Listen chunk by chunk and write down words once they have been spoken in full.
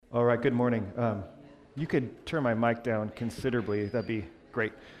All right, good morning. You could turn my mic down considerably. That'd be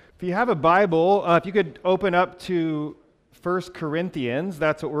great. If you have a Bible, if you could open up to 1 Corinthians,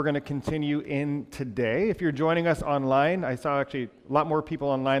 that's what we're going to continue in today. If you're joining us online, I saw actually a lot more people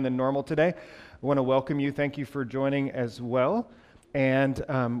online than normal today. I want to welcome you. Thank you for joining as well. And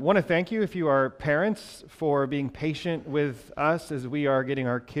want to thank you if you are parents for being patient with us as we are getting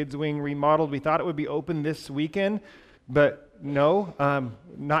our kids' wing remodeled. We thought it would be open this weekend, but no,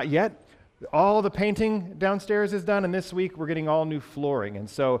 not yet. All the painting downstairs is done, and this week we're getting all new flooring. And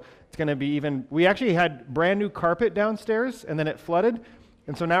so it's going to be we actually had brand new carpet downstairs, and then it flooded.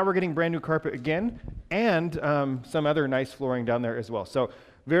 And so now we're getting brand new carpet again, and some other nice flooring down there as well. So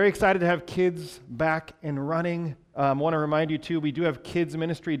very excited to have kids back and running. Want to remind you too, we do have kids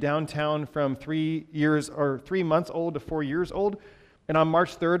ministry downtown from 3 months old to 4 years old. And on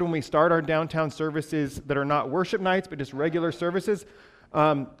March 3rd, when we start our downtown services that are not worship nights, but just regular services,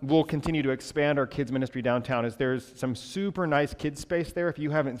 we'll continue to expand our kids ministry downtown as there's some super nice kids space there. If you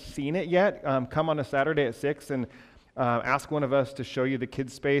haven't seen it yet, come on a Saturday at 6 and ask one of us to show you the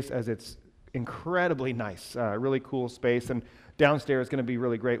kids space, as it's incredibly nice, really cool space. And downstairs is going to be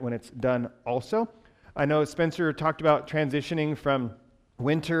really great when it's done also. I know Spencer talked about transitioning from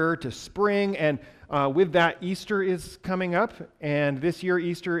winter to spring, and with that, Easter is coming up, and this year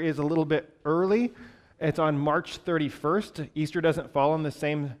Easter is a little bit early. It's on March 31st. Easter doesn't fall on the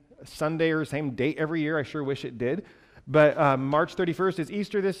same Sunday or same date every year. I sure wish it did. But March 31st is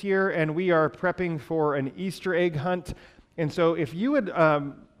Easter this year, and we are prepping for an Easter egg hunt. And so if you would,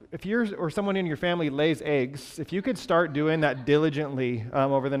 if yours or someone in your family lays eggs, if you could start doing that diligently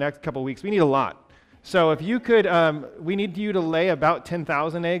over the next couple of weeks, we need a lot. So if you could, we need you to lay about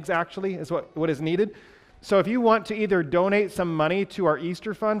 10,000 eggs, actually, is what is needed. So if you want to either donate some money to our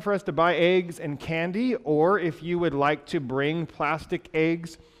Easter fund for us to buy eggs and candy, or if you would like to bring plastic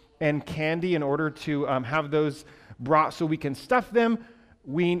eggs and candy in order to have those brought so we can stuff them,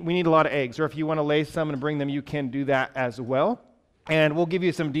 we need a lot of eggs. Or if you want to lay some and bring them, you can do that as well. And we'll give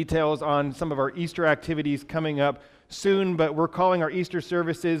you some details on some of our Easter activities coming up soon, but we're calling our Easter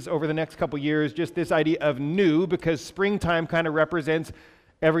services over the next couple years just this idea of new, because springtime kind of represents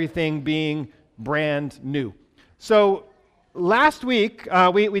everything being brand new. So last week,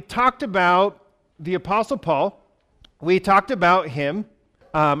 we talked about the Apostle Paul. We talked about him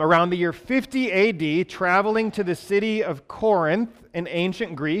around the year 50 AD, traveling to the city of Corinth in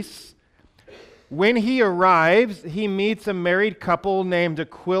ancient Greece. When he arrives, he meets a married couple named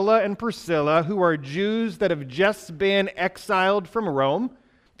Aquila and Priscilla, who are Jews that have just been exiled from Rome.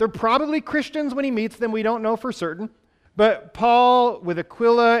 They're probably Christians when he meets them. We don't know for certain. But Paul, with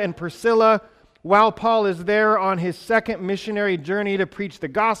Aquila and Priscilla, while Paul is there on his second missionary journey to preach the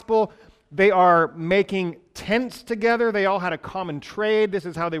gospel, they are making tents together. They all had a common trade. This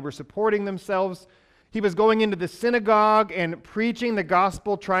is how they were supporting themselves. He was going into the synagogue and preaching the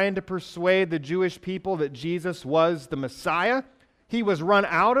gospel, trying to persuade the Jewish people that Jesus was the Messiah. He was run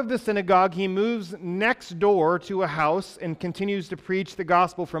out of the synagogue. He moves next door to a house and continues to preach the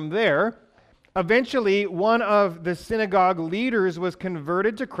gospel from there. Eventually, one of the synagogue leaders was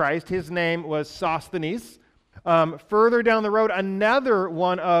converted to Christ. His name was Sosthenes. Further down the road, another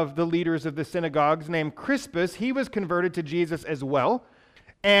one of the leaders of the synagogues named Crispus, he was converted to Jesus as well.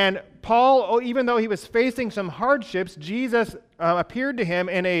 And Paul, even though he was facing some hardships, Jesus appeared to him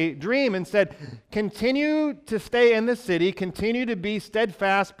in a dream and said, continue to stay in the city, continue to be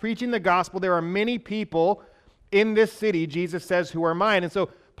steadfast, preaching the gospel. There are many people in this city, Jesus says, who are mine. And so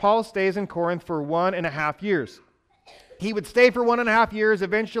Paul stays in Corinth for 1.5 years. He would stay for 1.5 years,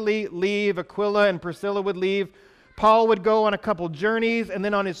 eventually leave. Aquila and Priscilla would leave. Paul would go on a couple journeys, and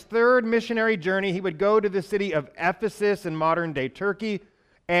then on his third missionary journey, he would go to the city of Ephesus in modern-day Turkey.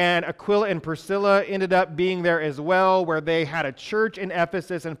 And Aquila and Priscilla ended up being there as well, where they had a church in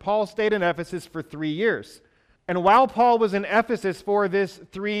Ephesus, and Paul stayed in Ephesus for 3 years. And while Paul was in Ephesus for this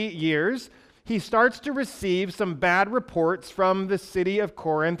 3 years, he starts to receive some bad reports from the city of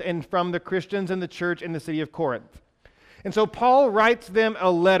Corinth and from the Christians in the church in the city of Corinth. And so Paul writes them a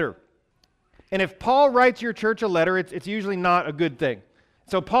letter. And if Paul writes your church a letter, it's usually not a good thing.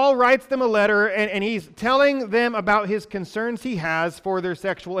 So Paul writes them a letter, and he's telling them about his concerns he has for their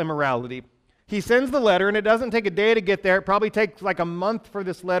sexual immorality. He sends the letter, and it doesn't take a day to get there. It probably takes like a month for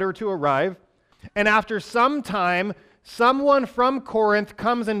this letter to arrive. And after some time, someone from Corinth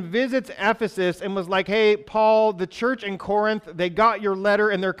comes and visits Ephesus and was like, hey, Paul, the church in Corinth, they got your letter,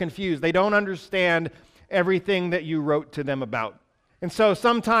 and they're confused. They don't understand everything that you wrote to them about. And so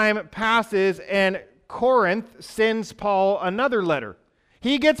some time passes, and Corinth sends Paul another letter.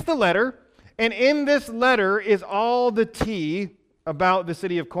 He gets the letter, and in this letter is all the tea about the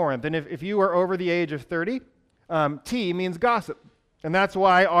city of Corinth. And if you are over the age of 30, tea means gossip. And that's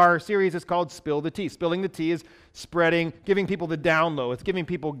why our series is called Spill the Tea. Spilling the tea is spreading, giving people the down low. It's giving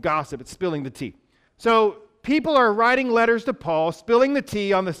people gossip. It's spilling the tea. So people are writing letters to Paul, spilling the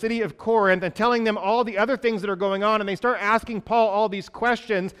tea on the city of Corinth and telling them all the other things that are going on. And they start asking Paul all these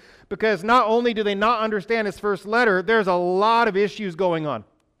questions because not only do they not understand his first letter, there's a lot of issues going on.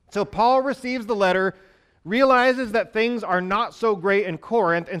 So Paul receives the letter, realizes that things are not so great in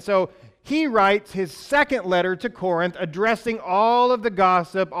Corinth, and so he writes his second letter to Corinth, addressing all of the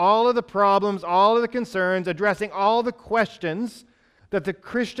gossip, all of the problems, all of the concerns, addressing all the questions that the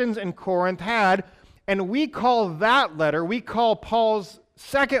Christians in Corinth had. And we call that letter, we call Paul's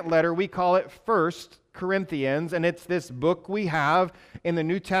second letter, we call it 1 Corinthians, and it's this book we have in the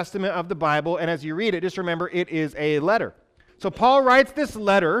New Testament of the Bible. And as you read it, just remember it is a letter. So Paul writes this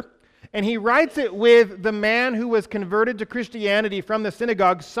letter, and he writes it with the man who was converted to Christianity from the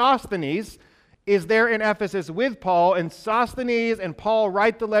synagogue. Sosthenes is there in Ephesus with Paul, and Sosthenes and Paul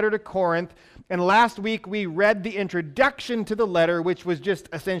write the letter to Corinth. And last week we read the introduction to the letter, which was just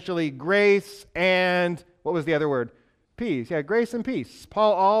essentially grace and, what was the other word? Peace. Yeah, grace and peace.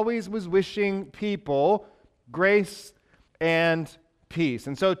 Paul always was wishing people grace and peace.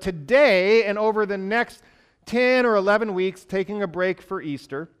 And so today and over the next 10 or 11 weeks, taking a break for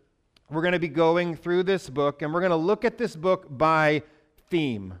Easter, we're going to be going through this book, and we're going to look at this book by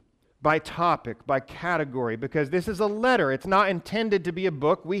theme, by topic, by category, because this is a letter. It's not intended to be a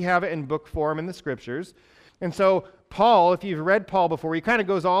book. We have it in book form in the Scriptures. And so Paul, if you've read Paul before, he kind of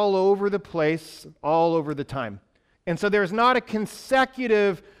goes all over the place, all over the time. And so there's not a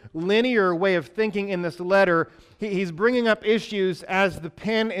consecutive, linear way of thinking in this letter. He's bringing up issues as the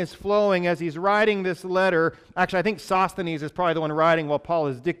pen is flowing, as he's writing this letter. Actually, I think Sosthenes is probably the one writing while Paul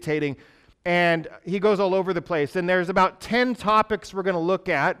is dictating. And he goes all over the place. And there's about 10 topics we're going to look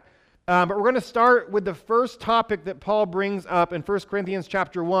at. But we're going to start with the first topic that Paul brings up in 1 Corinthians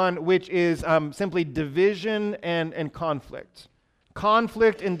chapter 1, which is simply division and conflict.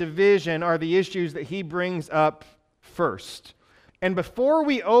 Conflict and division are the issues that he brings up first. And before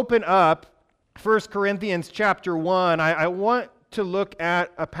we open up 1 Corinthians chapter 1, I want to look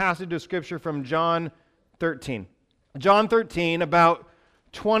at a passage of Scripture from John 13. John 13, about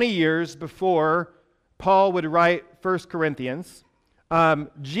 20 years before Paul would write 1 Corinthians,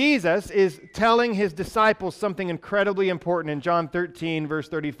 Jesus is telling his disciples something incredibly important in John 13, verse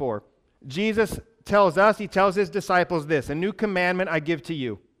 34. Jesus tells us, he tells his disciples this: "A new commandment I give to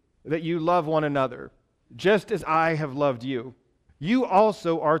you, that you love one another, just as I have loved you. You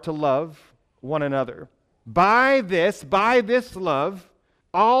also are to love one another. By this love,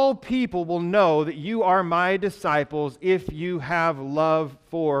 all people will know that you are my disciples if you have love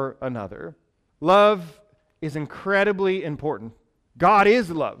for another." Love is incredibly important. God is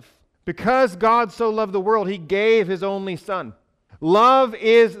love. Because God so loved the world, he gave his only Son. Love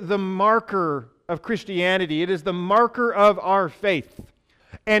is the marker of Christianity. It is the marker of our faith.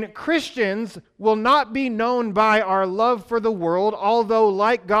 And Christians will not be known by our love for the world, although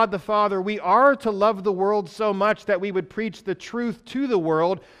like God the Father, we are to love the world so much that we would preach the truth to the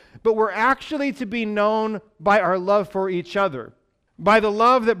world, but we're actually to be known by our love for each other, by the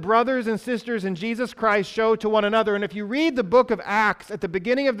love that brothers and sisters in Jesus Christ show to one another. And if you read the book of Acts at the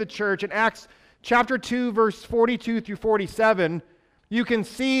beginning of the church, in Acts chapter 2, verse 42 through 47, you can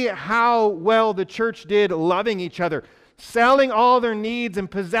see how well the church did loving each other, selling all their needs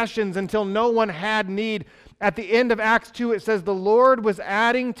and possessions until no one had need. At the end of Acts 2, it says, "The Lord was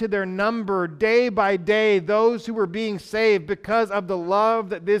adding to their number day by day those who were being saved because of the love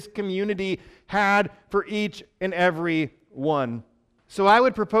that this community had for each and every one." So I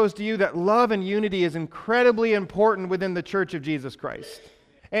would propose to you that love and unity is incredibly important within the Church of Jesus Christ.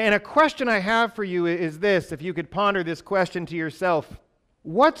 And a question I have for you is this, if you could ponder this question to yourself: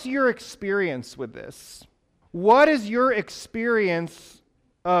 what's your experience with this? What is your experience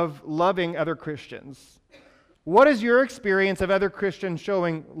of loving other Christians? What is your experience of other Christians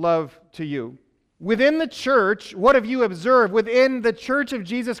showing love to you? Within the church, what have you observed? Within the Church of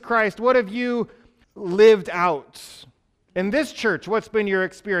Jesus Christ, what have you lived out? In this church, what's been your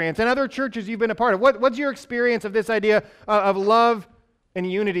experience? In other churches you've been a part of, what's your experience of this idea of love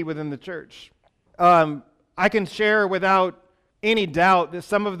and unity within the church? I can share without any doubt that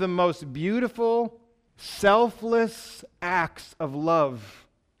some of the most beautiful, selfless acts of love,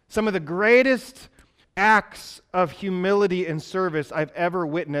 some of the greatest acts of humility and service I've ever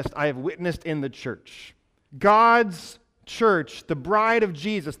witnessed, I have witnessed in the church. God's church, the bride of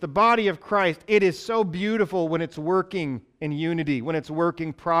Jesus, the body of Christ, it is so beautiful when it's working in unity, when it's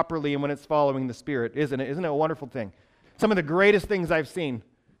working properly, and when it's following the Spirit, isn't it? Isn't it a wonderful thing? Some of the greatest things I've seen.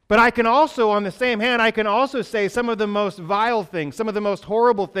 But I can also, on the same hand, I can also say some of the most vile things, some of the most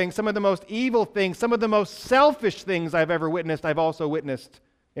horrible things, some of the most evil things, some of the most selfish things I've ever witnessed, I've also witnessed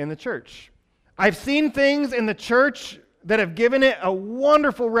in the church. I've seen things in the church that have given it a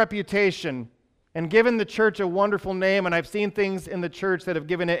wonderful reputation and given the church a wonderful name, and I've seen things in the church that have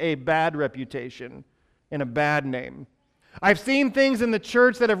given it a bad reputation and a bad name. I've seen things in the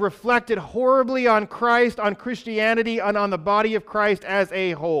church that have reflected horribly on Christ, on Christianity, and on the body of Christ as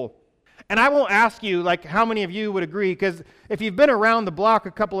a whole. And I won't ask you, like, how many of you would agree, because if you've been around the block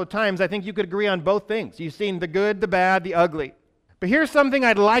a couple of times, I think you could agree on both things. You've seen the good, the bad, the ugly. But here's something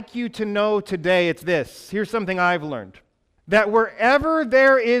I'd like you to know today. It's this. Here's something I've learned. That wherever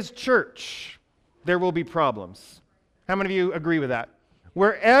there is church, there will be problems. How many of you agree with that?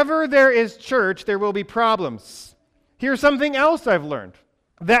 Wherever there is church, there will be problems. Here's something else I've learned.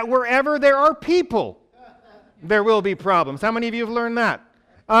 That wherever there are people, there will be problems. How many of you have learned that?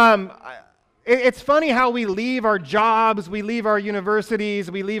 It's funny how we leave our jobs, we leave our universities,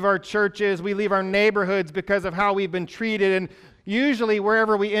 we leave our churches, we leave our neighborhoods because of how we've been treated. And usually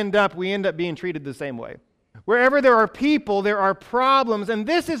wherever we end up being treated the same way. Wherever there are people, there are problems. And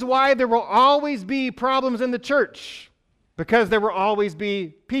this is why there will always be problems in the church. Because there will always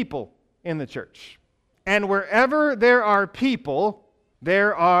be people in the church. And wherever there are people,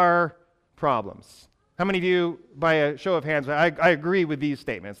 there are problems. How many of you, by a show of hands, I agree with these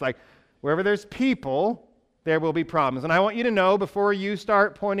statements? Like, wherever there's people, there will be problems. And I want you to know, before you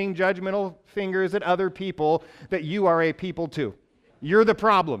start pointing judgmental fingers at other people, that you are a people too. You're the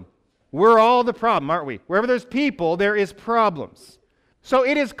problem. We're all the problem, aren't we? Wherever there's people, there is problems. So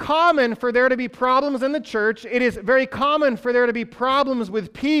it is common for there to be problems in the church. It is very common for there to be problems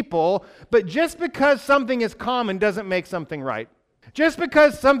with people, but just because something is common doesn't make something right. Just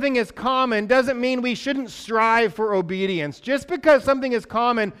because something is common doesn't mean we shouldn't strive for obedience. Just because something is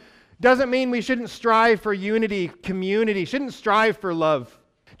common doesn't mean we shouldn't strive for unity, community, shouldn't strive for love.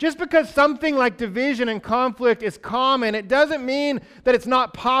 Just because something like division and conflict is common, it doesn't mean that it's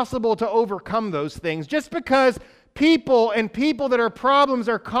not possible to overcome those things. Just because people that are problems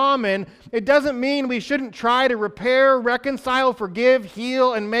are common, it doesn't mean we shouldn't try to repair, reconcile, forgive,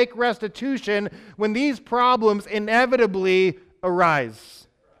 heal, and make restitution when these problems inevitably arise.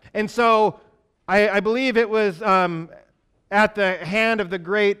 And so I believe it was at the hand of the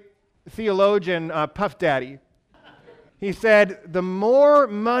great theologian Puff Daddy. He said, the more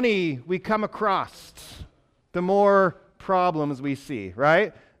money we come across, the more problems we see,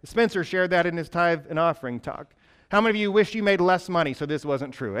 right? Spencer shared that in his tithe and offering talk. How many of you wish you made less money so this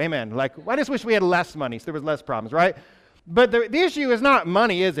wasn't true? Amen. Like, I just wish we had less money so there was less problems, right? But the issue is not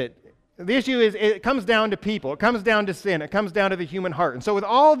money, is it? The issue is it comes down to people. It comes down to sin. It comes down to the human heart. And so with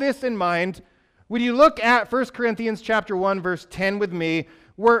all this in mind, would you look at 1 Corinthians chapter 1, verse 10 with me?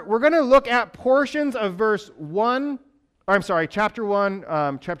 We're going to look at portions of chapter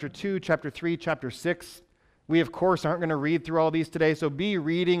 1, chapter 2, chapter 3, chapter 6. We, of course, aren't going to read through all these today, so be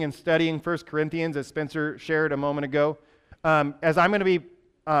reading and studying 1 Corinthians, as Spencer shared a moment ago, as I'm going to be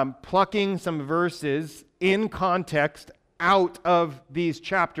plucking some verses in context out of these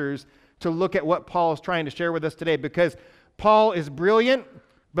chapters to look at what Paul is trying to share with us today, because Paul is brilliant,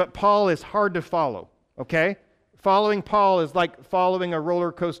 but Paul is hard to follow, okay? Following Paul is like following a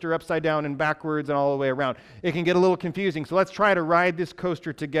roller coaster upside down and backwards and all the way around. It can get a little confusing, so let's try to ride this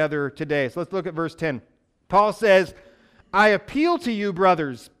coaster together today. So let's look at verse 10. Paul says, I appeal to you,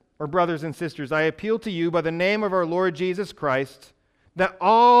 brothers and sisters, I appeal to you by the name of our Lord Jesus Christ, that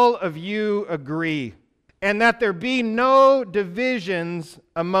all of you agree, and that there be no divisions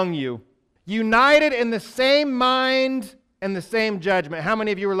among you, united in the same mind and the same judgment. How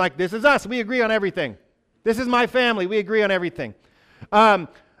many of you are like, this is us, we agree on everything. This is my family, we agree on everything. I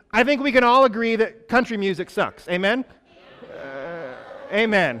think we can all agree that country music sucks. Amen?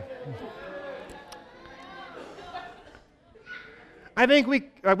 Amen. I think we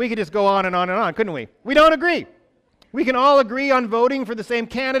could just go on and on and on, couldn't we? We don't agree. We can all agree on voting for the same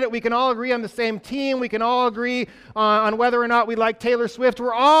candidate. We can all agree on the same team. We can all agree on whether or not we like Taylor Swift.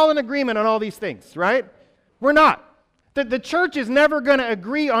 We're all in agreement on all these things, right? We're not. The church is never going to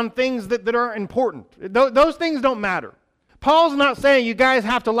agree on things that aren't important. Those things don't matter. Paul's not saying you guys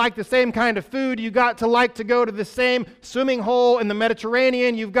have to like the same kind of food. You got to like to go to the same swimming hole in the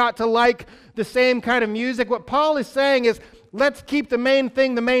Mediterranean. You've got to like the same kind of music. What Paul is saying is, let's keep the main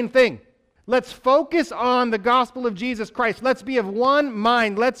thing the main thing. Let's focus on the gospel of Jesus Christ. Let's be of one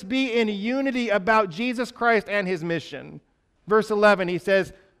mind. Let's be in unity about Jesus Christ and his mission. Verse 11, he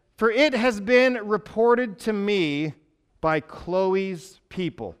says, for it has been reported to me by Chloe's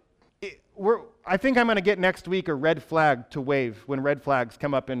people. I think I'm going to get next week a red flag to wave when red flags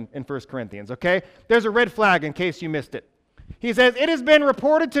come up in 1 Corinthians, okay? There's a red flag in case you missed it. He says, it has been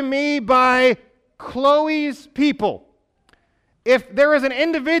reported to me by Chloe's people. If there is an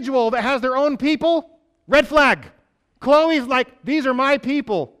individual that has their own people, red flag. Chloe's like, these are my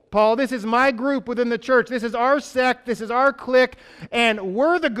people, Paul. This is my group within the church. This is our sect. This is our clique. And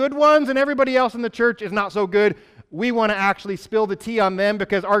we're the good ones, and everybody else in the church is not so good. We want to actually spill the tea on them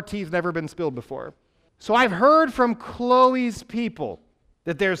because our tea's never been spilled before. So I've heard from Chloe's people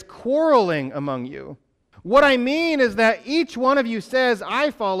that there's quarreling among you. What I mean is that each one of you says,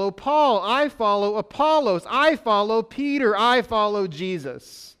 I follow Paul, I follow Apollos, I follow Peter, I follow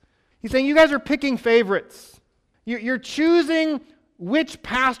Jesus. He's saying you guys are picking favorites. You're choosing which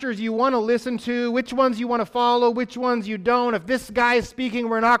pastors you want to listen to, which ones you want to follow, which ones you don't. If this guy is speaking,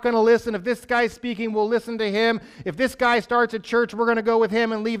 we're not going to listen. If this guy's speaking, we'll listen to him. If this guy starts a church, we're going to go with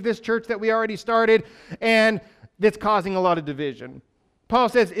him and leave this church that we already started. And that's causing a lot of division. Paul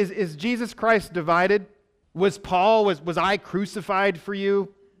says, is Jesus Christ divided? Was I crucified for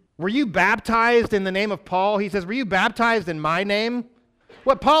you? Were you baptized in the name of Paul? He says, were you baptized in my name?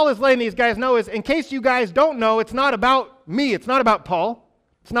 What Paul is letting these guys know is, in case you guys don't know, it's not about me. It's not about Paul.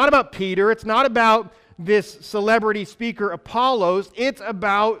 It's not about Peter. It's not about this celebrity speaker Apollos. It's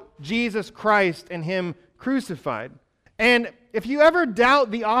about Jesus Christ and him crucified. And if you ever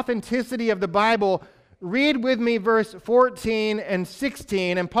doubt the authenticity of the Bible, read with me verse 14 and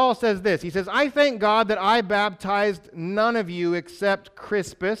 16, and Paul says this. He says, I thank God that I baptized none of you except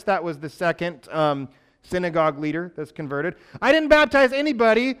Crispus. That was the second synagogue leader that's converted. I didn't baptize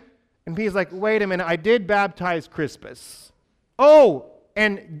anybody. And he's like, wait a minute, I did baptize Crispus. Oh,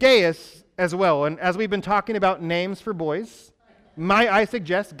 and Gaius as well. And as we've been talking about names for boys, I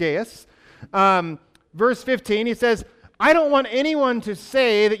suggest Gaius. Verse 15, he says, I don't want anyone to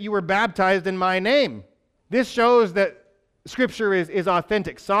say that you were baptized in my name. This shows that Scripture is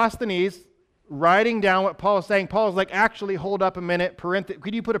authentic. Sosthenes, writing down what Paul's saying, Paul's like, actually, hold up a minute.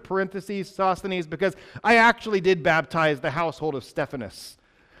 Could you put a parenthesis, Sosthenes? Because I actually did baptize the household of Stephanas.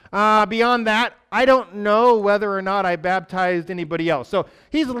 Beyond that, I don't know whether or not I baptized anybody else. So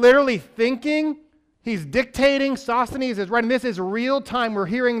he's literally thinking, he's dictating. Sosthenes is writing. This is real time. We're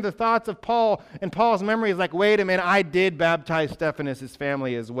hearing the thoughts of Paul, and Paul's memory is like, wait a minute, I did baptize Stephanas'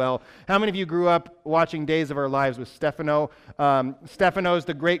 family as well. How many of you grew up watching Days of Our Lives with Stefano? Stefano's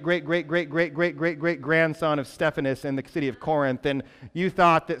the great-great-great-great-great-great-great-grandson of Stephanas in the city of Corinth, and you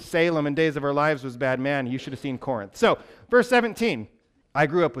thought that Salem and Days of Our Lives was bad. Man, you should have seen Corinth. So, verse 17. I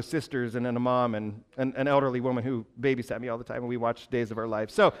grew up with sisters and a mom and an elderly woman who babysat me all the time, and we watched Days of Our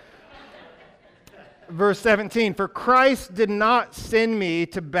Lives. So, verse 17, for Christ did not send me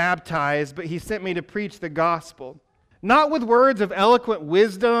to baptize, but he sent me to preach the gospel. Not with words of eloquent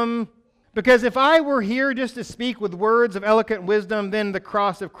wisdom, because if I were here just to speak with words of eloquent wisdom, then the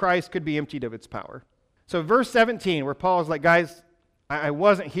cross of Christ could be emptied of its power. So verse 17, where Paul's like, guys, I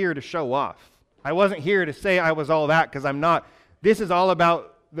wasn't here to show off. I wasn't here to say I was all that, because I'm not. This is all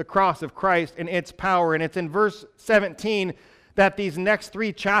about the cross of Christ and its power. And it's in verse 17 that these next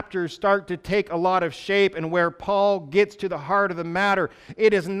three chapters start to take a lot of shape and where Paul gets to the heart of the matter.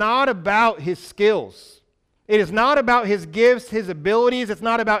 It is not about his skills. It is not about his gifts, his abilities. It's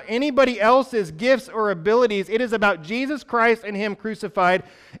not about anybody else's gifts or abilities. It is about Jesus Christ and him crucified.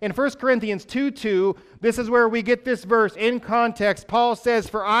 In 1 Corinthians 2:2, this is where we get this verse in context. Paul says,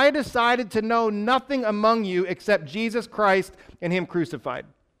 for I decided to know nothing among you except Jesus Christ and him crucified.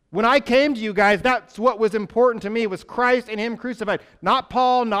 When I came to you guys, that's what was important to me, was Christ and him crucified. Not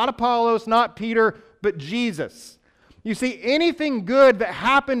Paul, not Apollos, not Peter, but Jesus. You see, anything good that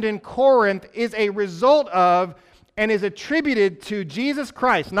happened in Corinth is a result of and is attributed to Jesus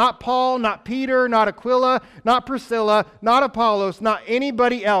Christ. Not Paul, not Peter, not Aquila, not Priscilla, not Apollos, not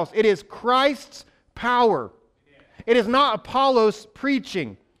anybody else. It is Christ's power. It is not Apollos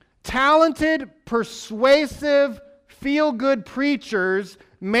preaching. Talented, persuasive, feel-good preachers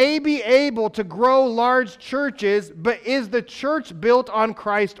may be able to grow large churches, but is the church built on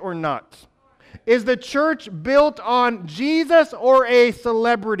Christ or not? Is the church built on Jesus or a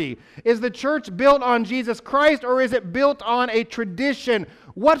celebrity? Is the church built on Jesus Christ or is it built on a tradition?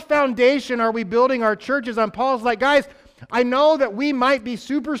 What foundation are we building our churches on? Paul's like, guys, I know that we might be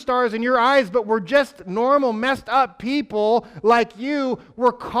superstars in your eyes, but we're just normal, messed up people like you.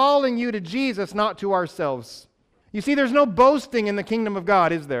 We're calling you to Jesus, not to ourselves. You see, there's no boasting in the kingdom of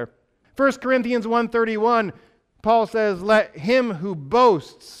God, is there? 1 Corinthians 1:31, Paul says, let him who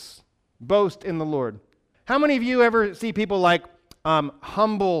boasts boast in the Lord. How many of you ever see people like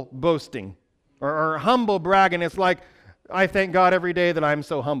humble boasting or humble bragging? It's like, I thank God every day that I'm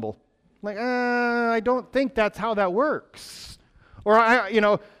so humble. Like, I don't think that's how that works. Or,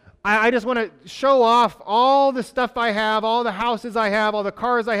 I just want to show off all the stuff I have, all the houses I have, all the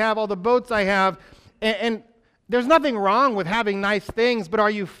cars I have, all the boats I have. And there's nothing wrong with having nice things, but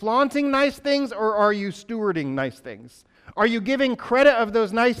are you flaunting nice things or are you stewarding nice things? Are you giving credit of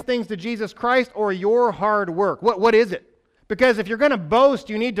those nice things to Jesus Christ or your hard work? What is it? Because if you're going to boast,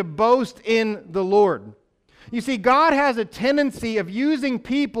 you need to boast in the Lord. You see, God has a tendency of using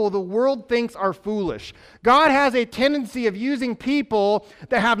people the world thinks are foolish. God has a tendency of using people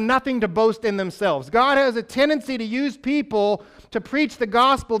that have nothing to boast in themselves. God has a tendency to use people to preach the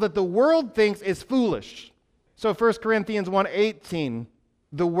gospel that the world thinks is foolish. So 1 Corinthians 1:18,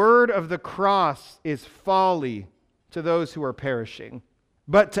 the word of the cross is folly to those who are perishing,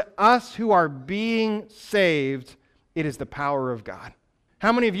 but to us who are being saved, it is the power of God.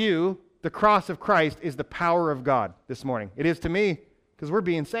 How many of you, the cross of Christ is the power of God this morning? It is to me, because we're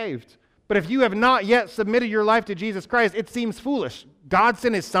being saved. But if you have not yet submitted your life to Jesus Christ, it seems foolish. God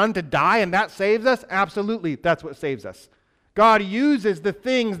sent his son to die and that saves us? Absolutely, that's what saves us. God uses the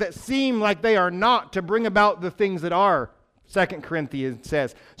things that seem like they are not to bring about the things that are, 2 Corinthians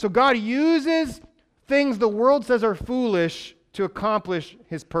says. So God uses things the world says are foolish to accomplish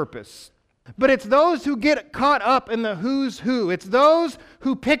his purpose. But it's those who get caught up in the who's who. It's those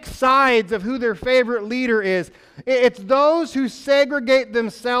who pick sides of who their favorite leader is. It's those who segregate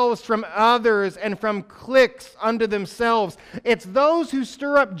themselves from others and from cliques unto themselves. It's those who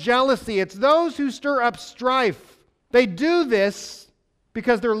stir up jealousy. It's those who stir up strife. They do this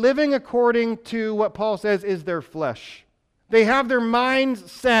because they're living according to what Paul says is their flesh. They have their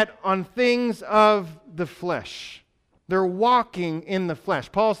minds set on things of the flesh. They're walking in the flesh.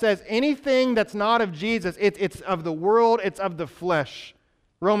 Paul says anything that's not of Jesus, it's of the world, it's of the flesh.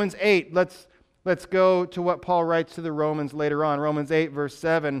 Romans 8, let's go to what Paul writes to the Romans later on. Romans 8, verse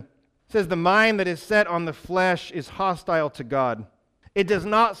 7 says, the mind that is set on the flesh is hostile to God. It does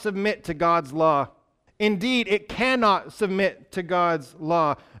not submit to God's law. Indeed, it cannot submit to God's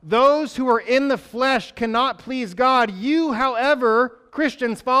law. Those who are in the flesh cannot please God. You, however,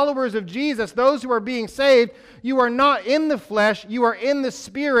 Christians, followers of Jesus, those who are being saved, you are not in the flesh, you are in the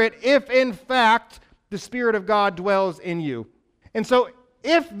Spirit, if in fact the Spirit of God dwells in you. And so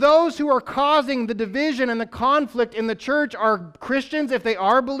if those who are causing the division and the conflict in the church are Christians, if they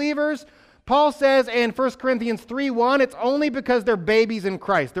are believers, Paul says in 1 Corinthians 3:1, it's only because they're babies in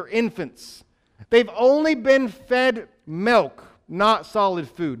Christ, they're infants. They've only been fed milk, not solid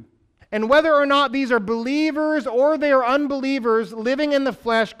food. And whether or not these are believers or they are unbelievers living in the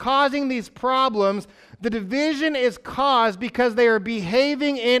flesh causing these problems, the division is caused because they are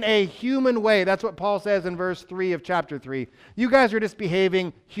behaving in a human way. That's what Paul says in verse 3 of chapter 3. You guys are just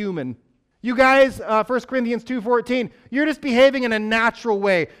behaving human. You guys, 1 Corinthians 2:14, you're just behaving in a natural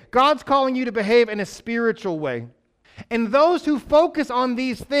way. God's calling you to behave in a spiritual way. And those who focus on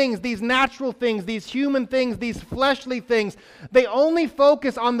these things, these natural things, these human things, these fleshly things, they only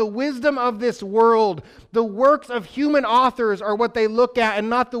focus on the wisdom of this world. The works of human authors are what they look at and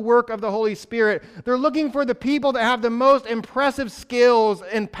not the work of the Holy Spirit. They're looking for the people that have the most impressive skills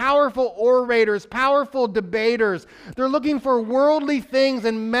and powerful orators, powerful debaters. They're looking for worldly things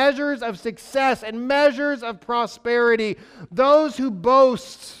and measures of success and measures of prosperity. Those who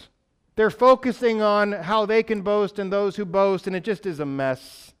boast, they're focusing on how they can boast and those who boast, and it just is a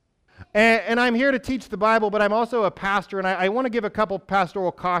mess. And I'm here to teach the Bible, but I'm also a pastor, and I want to give a couple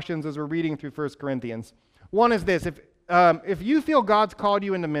pastoral cautions as we're reading through 1 Corinthians. One is this: if you feel God's called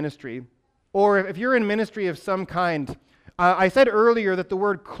you into ministry, or if you're in ministry of some kind, I said earlier that the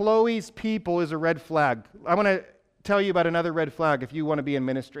word Chloe's people is a red flag. I want to tell you about another red flag if you want to be in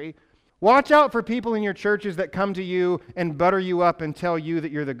ministry. Watch out for people in your churches that come to you and butter you up and tell you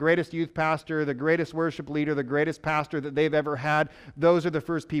that you're the greatest youth pastor, the greatest worship leader, the greatest pastor that they've ever had. Those are the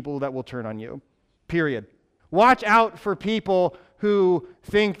first people that will turn on you, period. Watch out for people who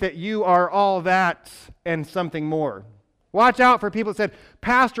think that you are all that and something more. Watch out for people that said,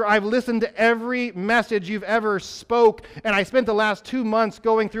 Pastor, I've listened to every message you've ever spoke, and I spent the last 2 months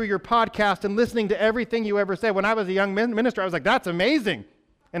going through your podcast and listening to everything you ever said. When I was a young minister, I was like, that's amazing.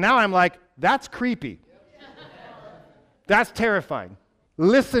 And now I'm like, that's creepy. That's terrifying.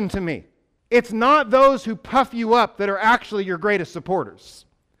 Listen to me. It's not those who puff you up that are actually your greatest supporters.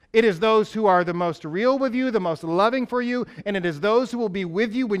 It is those who are the most real with you, the most loving for you, and it is those who will be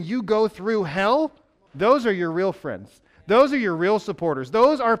with you when you go through hell. Those are your real friends. Those are your real supporters.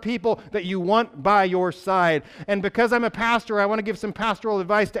 Those are people that you want by your side. And because I'm a pastor, I want to give some pastoral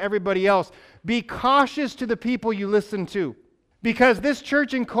advice to everybody else. Be cautious to the people you listen to. Because this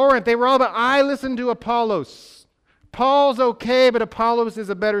church in Corinth, they were all about, I listen to Apollos. Paul's okay, but Apollos is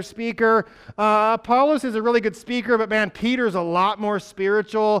a better speaker. Apollos is a really good speaker, but man, Peter's a lot more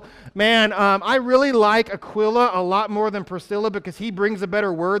spiritual. Man, I really like Aquila a lot more than Priscilla because he brings a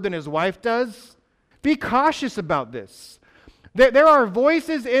better word than his wife does. Be cautious about this. There are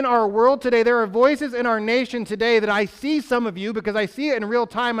voices in our world today, there are voices in our nation today that I see some of you because I see it in real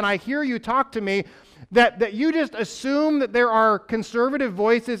time and I hear you talk to me that you just assume that there are conservative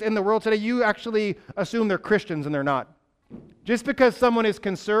voices in the world today. You actually assume they're Christians and they're not. Just because someone is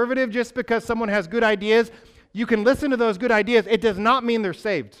conservative, just because someone has good ideas, you can listen to those good ideas. It does not mean they're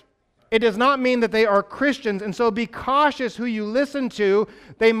saved. It does not mean that they are Christians, and so be cautious who you listen to.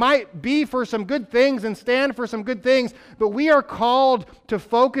 They might be for some good things and stand for some good things, but we are called to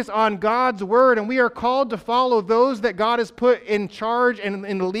focus on God's word, and we are called to follow those that God has put in charge and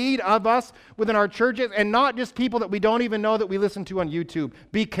in the lead of us within our churches, and not just people that we don't even know that we listen to on YouTube.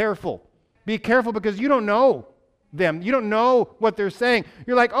 Be careful. Be careful because you don't know them. You don't know what they're saying.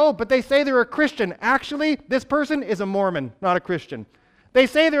 You're like, oh, but they say they're a Christian. Actually, this person is a Mormon, not a Christian. They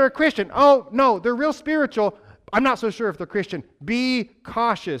say they're a Christian. Oh, no, they're real spiritual. I'm not so sure if they're Christian. Be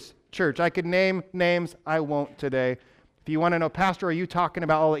cautious, church. I could name names. I won't today. If you want to know, Pastor, are you talking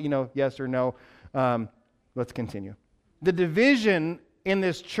about? I'll let you know yes or no. Let's continue. The division in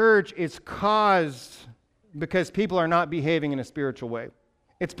this church is caused because people are not behaving in a spiritual way.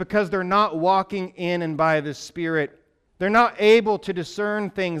 It's because they're not walking in and by the Spirit. They're not able to discern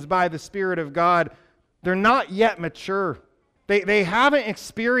things by the Spirit of God. They're not yet mature. They haven't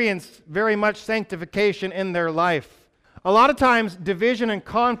experienced very much sanctification in their life. A lot of times division and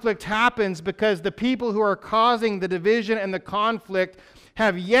conflict happens because the people who are causing the division and the conflict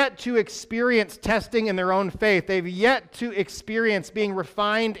have yet to experience testing in their own faith. They've yet to experience being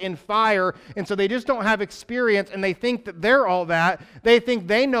refined in fire, and so they just don't have experience, and they think that they're all that. They think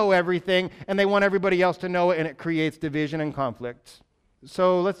they know everything, and they want everybody else to know it, and it creates division and conflict.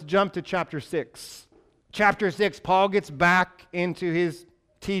 So let's jump to chapter 6. Chapter 6, Paul gets back into his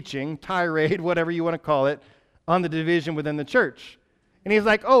teaching, tirade, whatever you want to call it, on the division within the church. And he's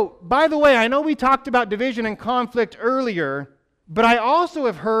like, oh, by the way, I know we talked about division and conflict earlier, but I also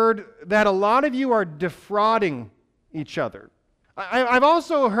have heard that a lot of you are defrauding each other. I've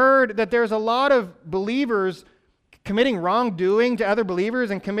also heard that there's a lot of believers committing wrongdoing to other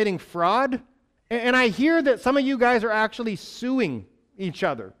believers and committing fraud. And I hear that some of you guys are actually suing each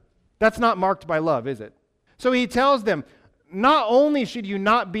other. That's not marked by love, is it? So he tells them, not only should you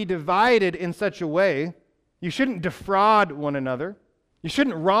not be divided in such a way, you shouldn't defraud one another, you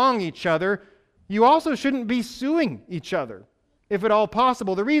shouldn't wrong each other, you also shouldn't be suing each other, if at all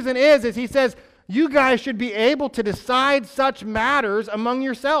possible. The reason is he says, you guys should be able to decide such matters among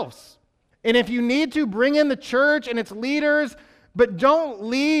yourselves. And if you need to, bring in the church and its leaders, but don't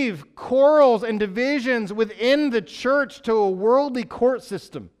leave quarrels and divisions within the church to a worldly court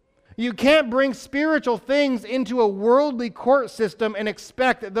system. You can't bring spiritual things into a worldly court system and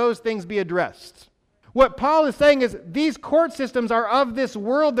expect that those things be addressed. What Paul is saying is these court systems are of this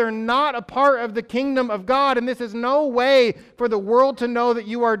world. They're not a part of the kingdom of God, and this is no way for the world to know that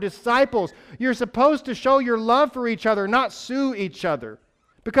you are disciples. You're supposed to show your love for each other, not sue each other.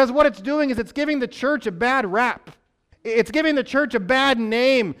 Because what it's doing is it's giving the church a bad rap. It's giving the church a bad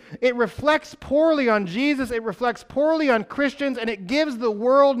name. It reflects poorly on Jesus. It reflects poorly on Christians, and it gives the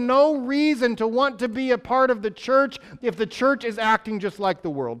world no reason to want to be a part of the church if the church is acting just like the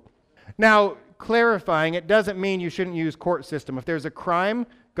world. Now, clarifying, it doesn't mean you shouldn't use court system. If there's a crime,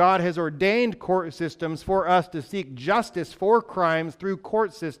 God has ordained court systems for us to seek justice for crimes through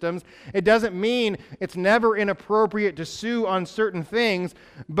court systems. It doesn't mean it's never inappropriate to sue on certain things,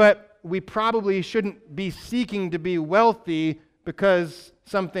 but we probably shouldn't be seeking to be wealthy because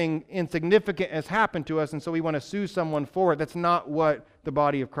something insignificant has happened to us, and so we want to sue someone for it. That's not what the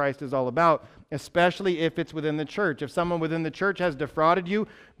body of Christ is all about, especially if it's within the church. If someone within the church has defrauded you,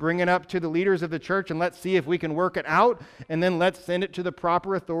 bring it up to the leaders of the church, and let's see if we can work it out, and then let's send it to the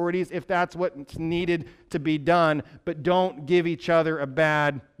proper authorities if that's what's needed to be done, but don't give each other a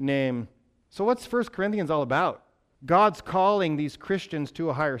bad name. So what's 1 Corinthians all about? God's calling these Christians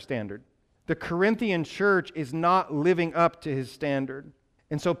to a higher standard. The Corinthian church is not living up to his standard.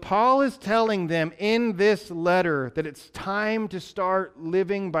 And so Paul is telling them in this letter that it's time to start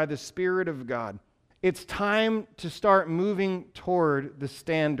living by the Spirit of God. It's time to start moving toward the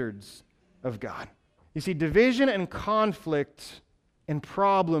standards of God. You see, division and conflict and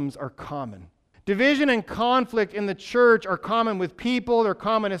problems are common. Division and conflict in the church are common with people. They're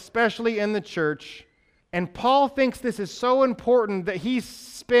common especially in the church. And Paul thinks this is so important that he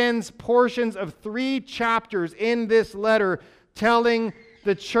spends portions of 3 chapters in this letter telling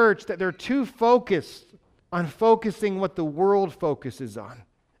the church that they're too focused on focusing what the world focuses on,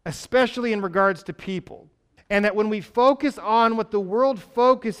 especially in regards to people. And that when we focus on what the world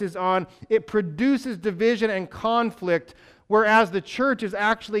focuses on, it produces division and conflict, whereas the church is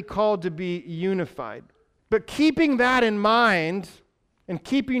actually called to be unified. But keeping that in mind, and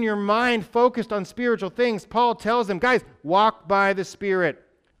keeping your mind focused on spiritual things, Paul tells them, guys, walk by the Spirit.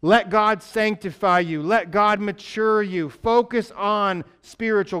 Let God sanctify you. Let God mature you. Focus on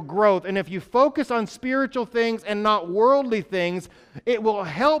spiritual growth. And if you focus on spiritual things and not worldly things, it will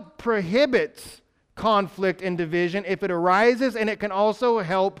help prohibit conflict and division if it arises, and it can also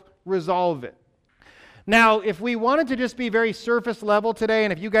help resolve it. Now, if we wanted to just be very surface level today,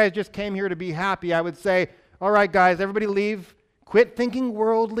 and if you guys just came here to be happy, I would say, all right, guys, everybody leave. Quit thinking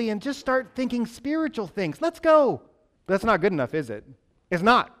worldly and just start thinking spiritual things. Let's go. But that's not good enough, is it? It's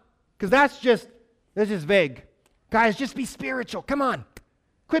not. Because that's just vague. Guys, just be spiritual. Come on.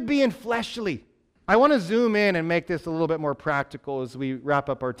 Quit being fleshly. I want to zoom in and make this a little bit more practical as we wrap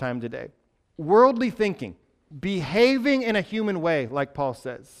up our time today. Worldly thinking, behaving in a human way, like Paul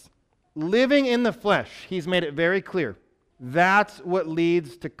says, living in the flesh, he's made it very clear. That's what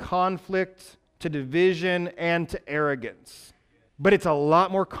leads to conflict, to division, and to arrogance. But it's a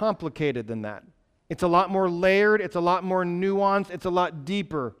lot more complicated than that. It's a lot more layered, it's a lot more nuanced, it's a lot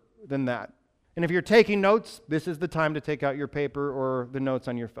deeper than that. And if you're taking notes, this is the time to take out your paper or the notes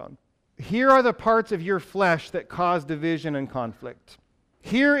on your phone. Here are the parts of your flesh that cause division and conflict.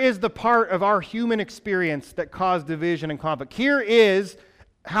 Here is the part of our human experience that cause division and conflict. Here is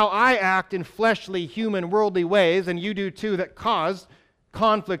how I act in fleshly, human, worldly ways, and you do too, that cause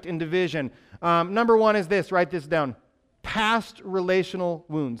conflict and division. Number one is this, write this down. Past relational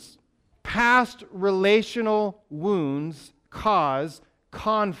wounds. Past relational wounds cause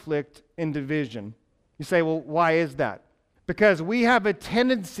conflict and division. You say, well, why is that? Because we have a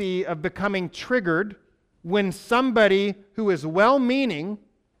tendency of becoming triggered when somebody who is well-meaning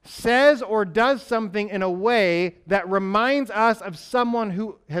says or does something in a way that reminds us of someone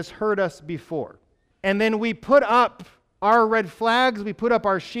who has hurt us before. And then we put up our red flags, we put up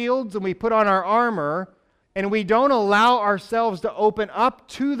our shields, and we put on our armor, and we don't allow ourselves to open up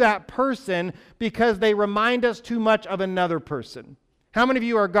to that person because they remind us too much of another person. How many of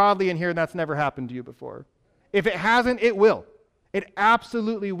you are godly in here and that's never happened to you before? If it hasn't, it will. It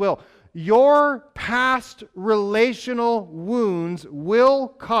absolutely will. Your past relational wounds will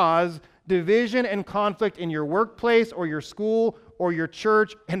cause division and conflict in your workplace or your school or your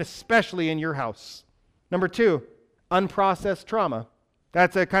church, and especially in your house. Number two, unprocessed trauma.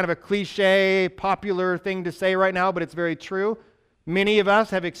 That's a kind of a cliche, popular thing to say right now, but it's very true. Many of us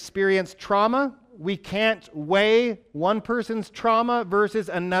have experienced trauma. We can't weigh one person's trauma versus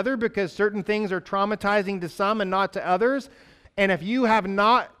another because certain things are traumatizing to some and not to others. And if you have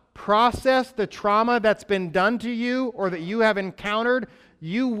not processed the trauma that's been done to you or that you have encountered,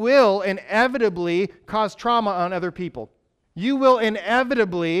 you will inevitably cause trauma on other people. You will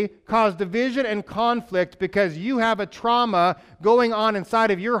inevitably cause division and conflict because you have a trauma going on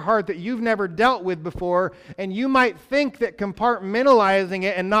inside of your heart that you've never dealt with before, and you might think that compartmentalizing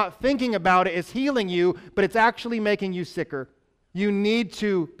it and not thinking about it is healing you, but it's actually making you sicker. You need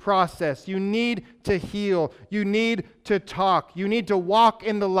to process. You need to heal. You need to talk. You need to walk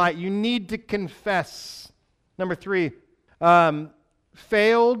in the light. You need to confess. Number three,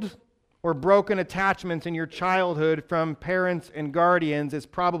 failed or broken attachments in your childhood from parents and guardians is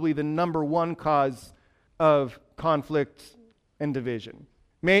probably the number one cause of conflict and division.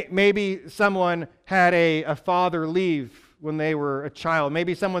 Maybe someone had a father leave when they were a child.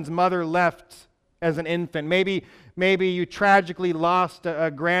 Maybe someone's mother left as an infant. Maybe you tragically lost a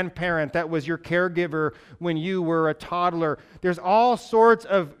grandparent that was your caregiver when you were a toddler. There's all sorts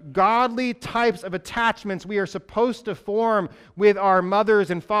of godly types of attachments we are supposed to form with our mothers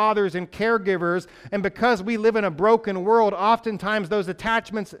and fathers and caregivers. And because we live in a broken world, oftentimes those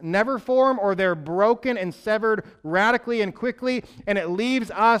attachments never form, or they're broken and severed radically and quickly, and it leaves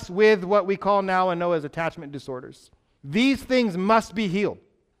us with what we call now and know as attachment disorders. These things must be healed.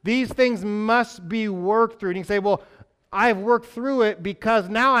 These things must be worked through. And you can say, well, I've worked through it because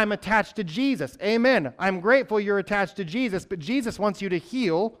now I'm attached to Jesus. Amen. I'm grateful you're attached to Jesus, but Jesus wants you to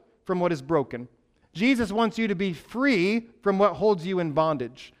heal from what is broken. Jesus wants you to be free from what holds you in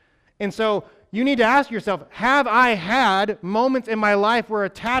bondage. And so you need to ask yourself, have I had moments in my life where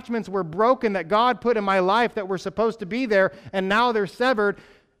attachments were broken that God put in my life that were supposed to be there, and now they're severed,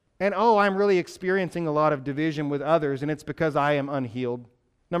 and I'm really experiencing a lot of division with others, and it's because I am unhealed.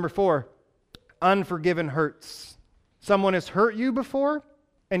 Number four, unforgiven hurts. Someone has hurt you before,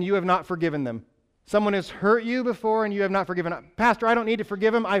 and you have not forgiven them. Someone has hurt you before, and you have not forgiven them. Pastor, I don't need to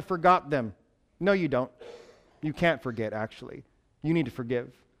forgive them. I forgot them. No, you don't. You can't forget, actually. You need to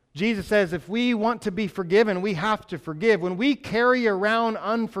forgive. Jesus says if we want to be forgiven, we have to forgive. When we carry around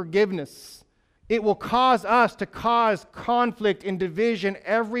unforgiveness, it will cause us to cause conflict and division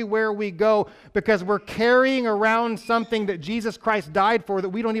everywhere we go because we're carrying around something that Jesus Christ died for that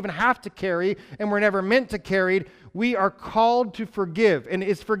we don't even have to carry and we're never meant to carry. We are called to forgive. And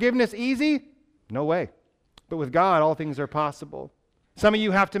is forgiveness easy? No way. But with God, all things are possible. Some of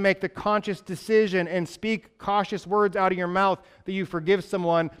you have to make the conscious decision and speak cautious words out of your mouth that you forgive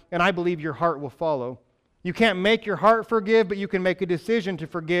someone, and I believe your heart will follow. You can't make your heart forgive, but you can make a decision to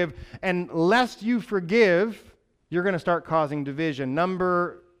forgive. And lest you forgive, you're going to start causing division.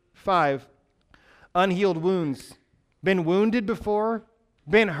 Number 5, unhealed wounds. Been wounded before?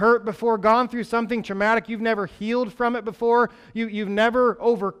 Been hurt before? Gone through something traumatic? You've never healed from it before? You've never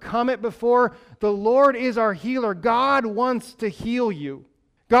overcome it before? The Lord is our healer. God wants to heal you.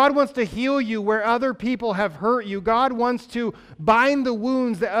 God wants to heal you where other people have hurt you. God wants to bind the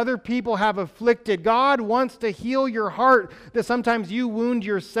wounds that other people have afflicted. God wants to heal your heart that sometimes you wound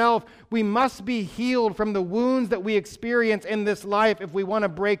yourself. We must be healed from the wounds that we experience in this life if we want to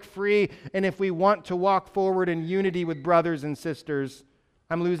break free and if we want to walk forward in unity with brothers and sisters.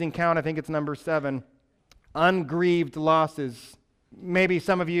 I'm losing count. I think it's number 7. Ungrieved losses. Maybe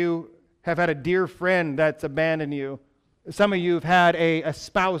some of you have had a dear friend that's abandoned you. Some of you have had a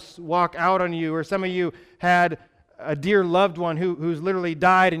spouse walk out on you, or some of you had a dear loved one who's literally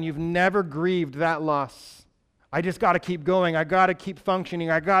died and you've never grieved that loss. I just got to keep going. I got to keep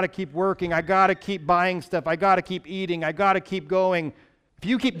functioning. I got to keep working. I got to keep buying stuff. I got to keep eating. I got to keep going. If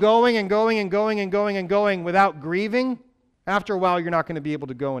you keep going and going and going and going and going without grieving, after a while you're not going to be able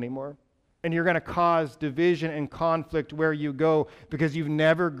to go anymore. And you're going to cause division and conflict where you go because you've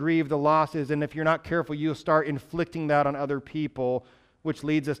never grieved the losses. And if you're not careful, you'll start inflicting that on other people, which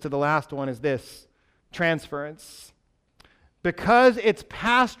leads us to the last one is this, transference. Because it's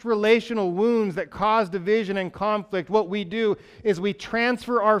past relational wounds that cause division and conflict, what we do is we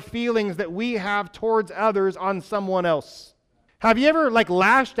transfer our feelings that we have towards others on someone else. Have you ever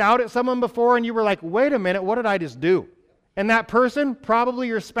lashed out at someone before and you were like, wait a minute, what did I just do? And that person, probably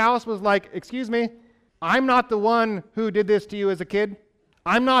your spouse, was like, excuse me, I'm not the one who did this to you as a kid.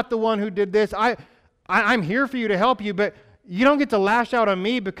 I'm not the one who did this. I'm here for you to help you, but you don't get to lash out on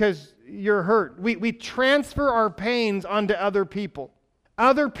me because you're hurt. We transfer our pains onto other people.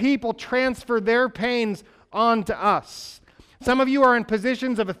 Other people transfer their pains onto us. Some of you are in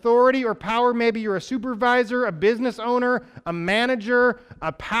positions of authority or power. Maybe you're a supervisor, a business owner, a manager,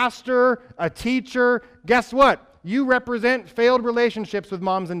 a pastor, a teacher. Guess what? You represent failed relationships with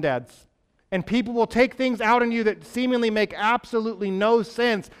moms and dads. And people will take things out on you that seemingly make absolutely no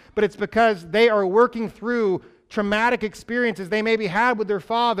sense, but it's because they are working through traumatic experiences they maybe had with their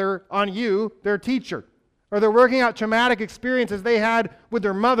father on you, their teacher. Or they're working out traumatic experiences they had with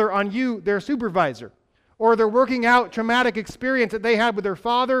their mother on you, their supervisor. Or they're working out traumatic experience that they had with their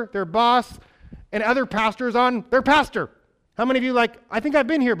father, their boss, and other pastors on their pastor. How many of you I think I've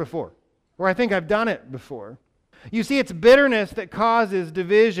been here before, or I think I've done it before? You see, it's bitterness that causes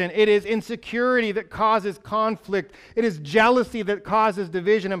division. It is insecurity that causes conflict. It is jealousy that causes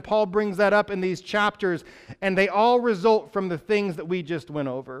division. And Paul brings that up in these chapters. And they all result from the things that we just went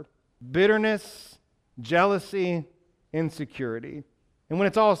over. Bitterness, jealousy, insecurity. And when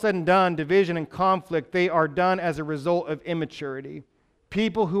it's all said and done, division and conflict, they are done as a result of immaturity.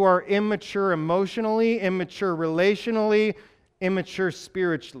 People who are immature emotionally, immature relationally, immature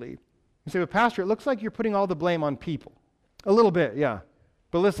spiritually. You say, well, Pastor, it looks like you're putting all the blame on people. A little bit, yeah.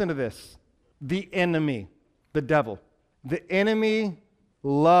 But listen to this. The enemy, the devil, the enemy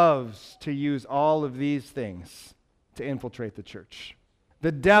loves to use all of these things to infiltrate the church.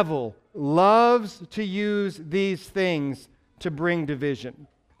 The devil loves to use these things to bring division.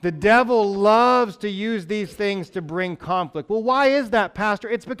 The devil loves to use these things to bring conflict. Well, why is that, Pastor?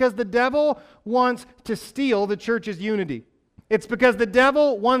 It's because the devil wants to steal the church's unity. It's because the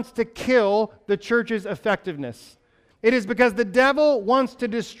devil wants to kill the church's effectiveness. It is because the devil wants to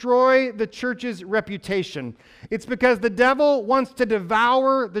destroy the church's reputation. It's because the devil wants to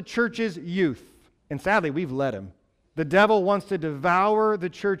devour the church's youth. And sadly, we've let him. The devil wants to devour the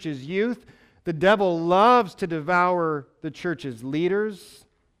church's youth. The devil loves to devour the church's leaders.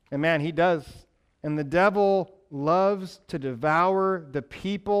 And man, he does. And the devil loves to devour the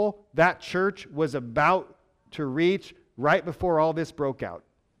people that church was about to reach right before all this broke out.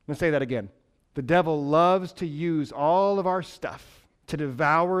 I'm going to say that again. The devil loves to use all of our stuff to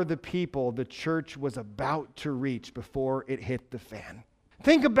devour the people the church was about to reach before it hit the fan.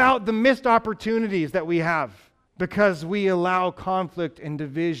 Think about the missed opportunities that we have because we allow conflict and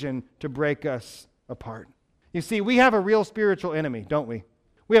division to break us apart. You see, we have a real spiritual enemy, don't we?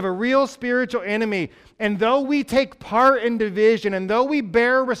 We have a real spiritual enemy. And though we take part in division, and though we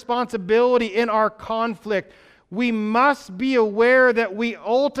bear responsibility in our conflict, we must be aware that we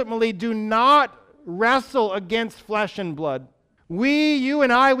ultimately do not wrestle against flesh and blood. You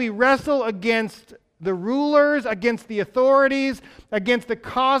and I, we wrestle against the rulers, against the authorities, against the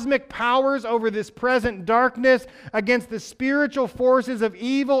cosmic powers over this present darkness, against the spiritual forces of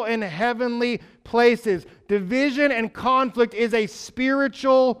evil in heavenly places. Division and conflict is a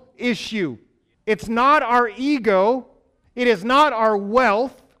spiritual issue. It's not our ego. It is not our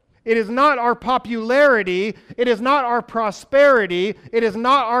wealth. It is not our popularity. It is not our prosperity. It is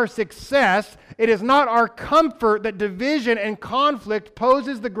not our success. It is not our comfort that division and conflict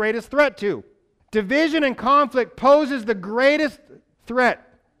poses the greatest threat to. Division and conflict poses the greatest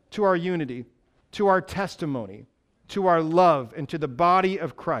threat to our unity, to our testimony, to our love, and to the body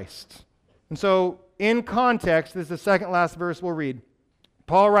of Christ. And so, in context, this is the second last verse we'll read.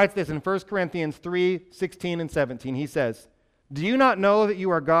 Paul writes this in 1 Corinthians 3:16 and 17. He says, "Do you not know that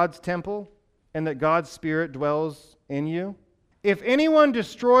you are God's temple and that God's Spirit dwells in you? If anyone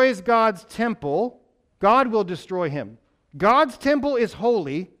destroys God's temple, God will destroy him. God's temple is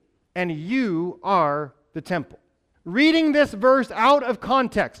holy, and you are the temple." Reading this verse out of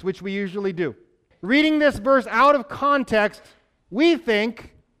context, which we usually do, reading this verse out of context, we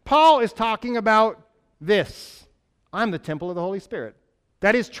think Paul is talking about this. I'm the temple of the Holy Spirit.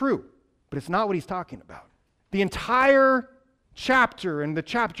 That is true, but it's not what he's talking about. The entire chapter and the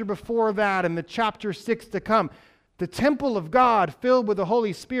chapter before that and the chapter 6 to come, the temple of God filled with the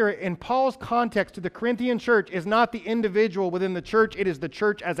Holy Spirit in Paul's context to the Corinthian church is not the individual within the church, it is the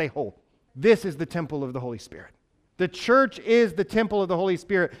church as a whole. This is the temple of the Holy Spirit. The church is the temple of the Holy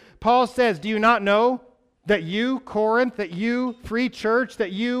Spirit. Paul says, do you not know that you, Corinth, that you, Free Church,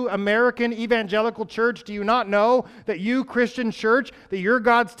 that you, American Evangelical Church, do you not know that you, Christian Church, that you're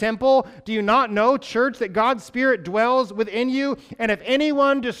God's temple? Do you not know, church, that God's Spirit dwells within you? And if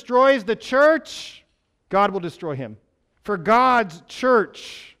anyone destroys the church, God will destroy him. For God's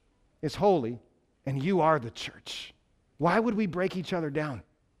church is holy, and you are the church. Why would we break each other down?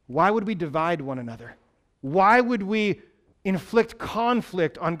 Why would we divide one another? Why would we inflict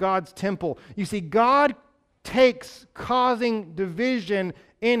conflict on God's temple? You see, God takes causing division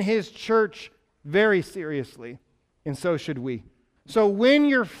in His church very seriously, and so should we. So when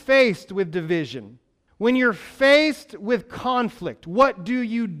you're faced with division, when you're faced with conflict, what do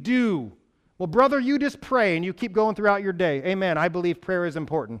you do? Well, brother, you just pray and you keep going throughout your day. Amen. I believe prayer is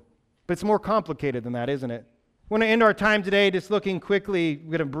important, but it's more complicated than that, isn't it? We're going to end our time today just looking quickly.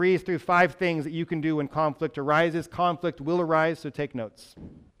 We're going to breeze through 5 things that you can do when conflict arises. Conflict will arise, so take notes.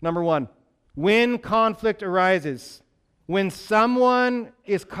 Number 1, when conflict arises, when someone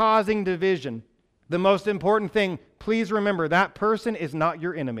is causing division, the most important thing, please remember, that person is not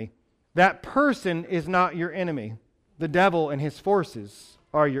your enemy. That person is not your enemy. The devil and his forces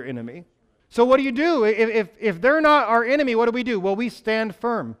are your enemy. So what do you do? If they're not our enemy, what do? Well, we stand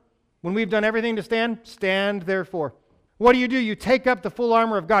firm. When we've done everything to stand, stand therefore. What do? You take up the full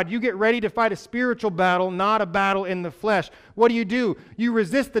armor of God. You get ready to fight a spiritual battle, not a battle in the flesh. What do? You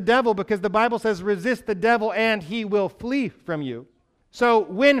resist the devil because the Bible says resist the devil and he will flee from you. So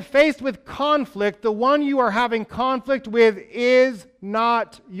when faced with conflict, the one you are having conflict with is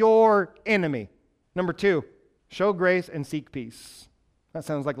not your enemy. Number 2, show grace and seek peace. That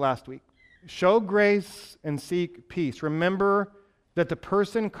sounds like last week. Show grace and seek peace. Remember that the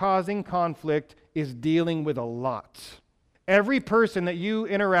person causing conflict is dealing with a lot. Every person that you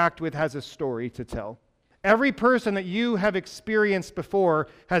interact with has a story to tell. Every person that you have experienced before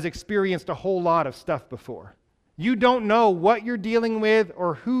has experienced a whole lot of stuff before. You don't know what you're dealing with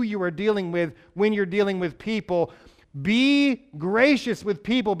or who you are dealing with when you're dealing with people. Be gracious with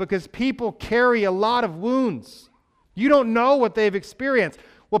people because people carry a lot of wounds. You don't know what they've experienced.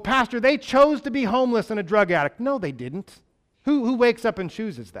 Well, Pastor, they chose to be homeless and a drug addict. No, they didn't. Who wakes up and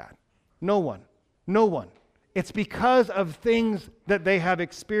chooses that? No one. No one. It's because of things that they have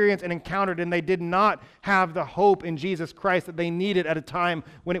experienced and encountered, and they did not have the hope in Jesus Christ that they needed at a time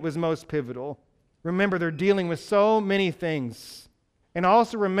when it was most pivotal. Remember, they're dealing with so many things. And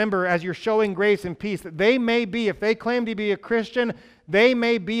also remember, as you're showing grace and peace, that they may be, if they claim to be a Christian, they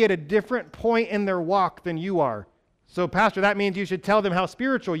may be at a different point in their walk than you are. So, Pastor, that means you should tell them how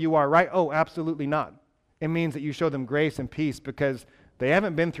spiritual you are, right? Oh, absolutely not. It means that you show them grace and peace because they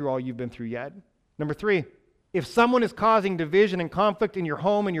haven't been through all you've been through yet. Number 3, if someone is causing division and conflict in your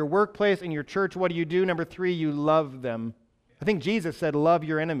home, in your workplace, in your church, what do? Number 3, you love them. I think Jesus said, love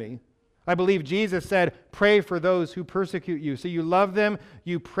your enemy. I believe Jesus said, pray for those who persecute you. So you love them,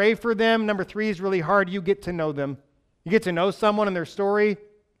 you pray for them. Number 3 is really hard. You get to know them. You get to know someone and their story.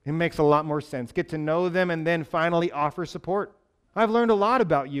 It makes a lot more sense. Get to know them and then finally offer support. I've learned a lot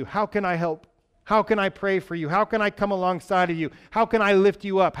about you. How can I help? How can I pray for you? How can I come alongside of you? How can I lift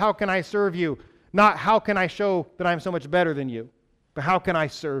you up? How can I serve you? Not how can I show that I'm so much better than you, but how can I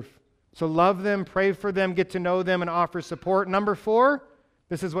serve? So love them, pray for them, get to know them, and offer support. Number 4,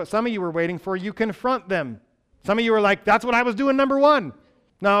 this is what some of you were waiting for. You confront them. Some of you were like, that's what I was doing, number 1.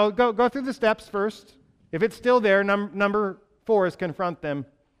 No, go through the steps first. If it's still there, number 4 is confront them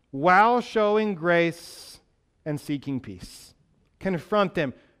while showing grace and seeking peace. Confront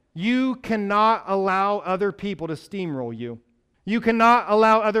them. You cannot allow other people to steamroll you. You cannot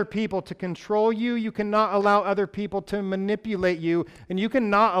allow other people to control you. You cannot allow other people to manipulate you. And you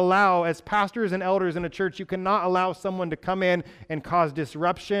cannot allow, as pastors and elders in a church, you cannot allow someone to come in and cause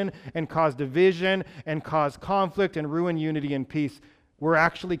disruption and cause division and cause conflict and ruin unity and peace. We're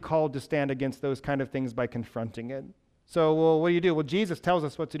actually called to stand against those kind of things by confronting it. So, well, what do? Well, Jesus tells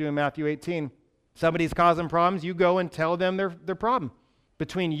us what to do in Matthew 18. Somebody's causing problems, you go and tell them their problem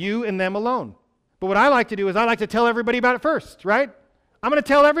between you and them alone. But what I like to do is I like to tell everybody about it first, right? I'm going to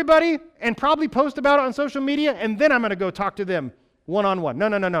tell everybody and probably post about it on social media, and then I'm going to go talk to them one-on-one.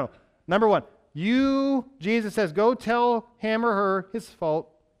 No. Number 1, Jesus says, go tell him or her his fault,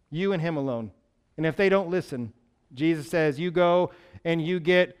 you and him alone. And if they don't listen, Jesus says, you go and you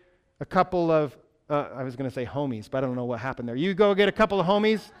get a couple of, I was going to say homies, but I don't know what happened there. You go get a couple of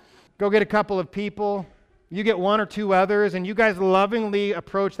homies, go get a couple of people, you get 1 or 2 others, and you guys lovingly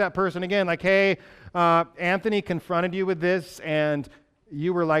approach that person again, like, hey, Anthony confronted you with this, and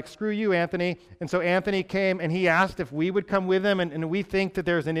you were like, screw you, Anthony. And so Anthony came, and he asked if we would come with him, and we think that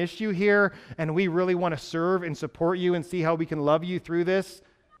there's an issue here, and we really want to serve and support you and see how we can love you through this.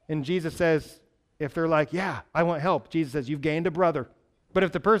 And Jesus says, if they're like, yeah, I want help, Jesus says, you've gained a brother. But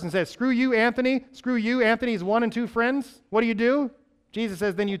if the person says, screw you, Anthony's 1 and 2 friends, what do? Jesus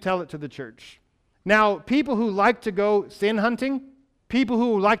says, then you tell it to the church. Now, people who like to go sin hunting, people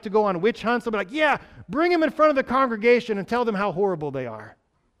who like to go on witch hunts, they'll be like, yeah, bring them in front of the congregation and tell them how horrible they are.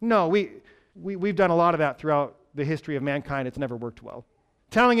 No, we've done a lot of that throughout the history of mankind. It's never worked well.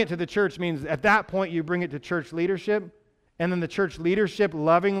 Telling it to the church means at that point you bring it to church leadership, and then the church leadership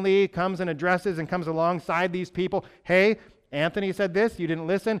lovingly comes and addresses and comes alongside these people. Hey, Anthony said this, you didn't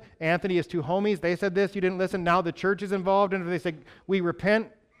listen. Anthony has 2 homies, they said this, you didn't listen. Now the church is involved, and they say, we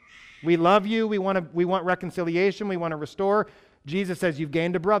repent. We love you. We want reconciliation. We want to restore. Jesus says, you've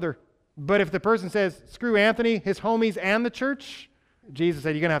gained a brother. But if the person says, screw Anthony, his homies, and the church, Jesus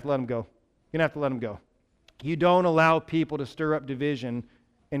said, you're going to have to let him go. You're going to have to let him go. You don't allow people to stir up division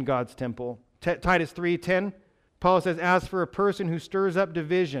in God's temple. Titus 3:10, Paul says, as for a person who stirs up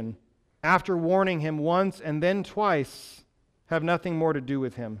division, after warning him once and then twice, have nothing more to do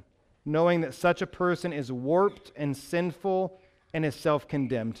with him, knowing that such a person is warped and sinful and is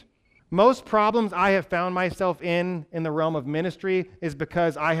self-condemned. Most problems I have found myself in the realm of ministry is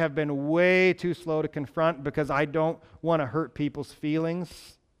because I have been way too slow to confront because I don't want to hurt people's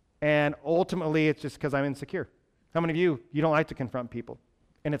feelings. And ultimately, it's just because I'm insecure. How many of you don't like to confront people?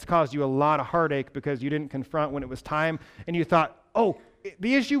 And it's caused you a lot of heartache because you didn't confront when it was time and you thought, oh,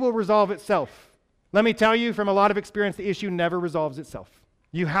 the issue will resolve itself. Let me tell you from a lot of experience, the issue never resolves itself.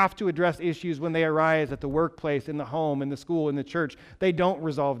 You have to address issues when they arise at the workplace, in the home, in the school, in the church. They don't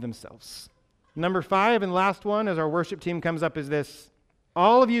resolve themselves. Number 5 and last one as our worship team comes up is this.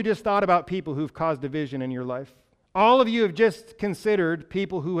 All of you just thought about people who've caused division in your life. All of you have just considered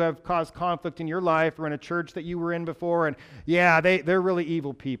people who have caused conflict in your life or in a church that you were in before, and yeah, they're really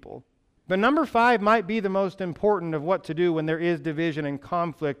evil people. But number 5 might be the most important of what to do when there is division and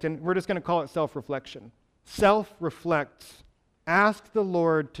conflict, and we're just going to call it self-reflection. Self-reflect. Ask the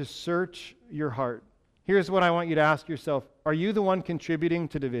Lord to search your heart. Here's what I want you to ask yourself. Are you the one contributing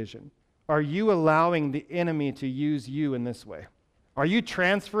to division? Are you allowing the enemy to use you in this way? Are you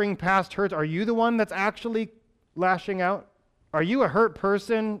transferring past hurts? Are you the one that's actually lashing out? Are you a hurt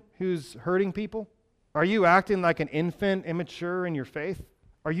person who's hurting people? Are you acting like an infant, immature in your faith?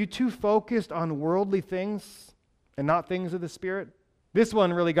 Are you too focused on worldly things and not things of the Spirit? This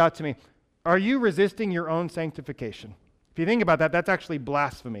one really got to me. Are you resisting your own sanctification? If you think about that, that's actually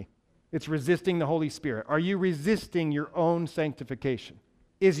blasphemy. It's resisting the Holy Spirit. Are you resisting your own sanctification?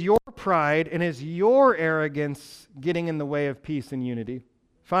 Is your pride and is your arrogance getting in the way of peace and unity?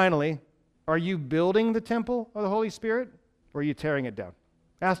 Finally, are you building the temple of the Holy Spirit or are you tearing it down?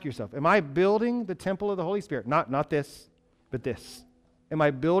 Ask yourself, am I building the temple of the Holy Spirit? Not this, but this. Am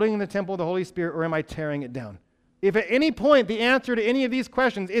I building the temple of the Holy Spirit or am I tearing it down? If at any point the answer to any of these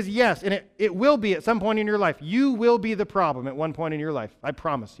questions is yes, and it will be at some point in your life, you will be the problem at one point in your life. I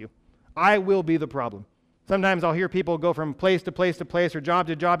promise you. I will be the problem. Sometimes I'll hear people go from place to place to place or job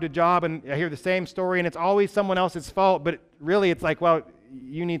to job to job, and I hear the same story, and it's always someone else's fault, but really it's like, well,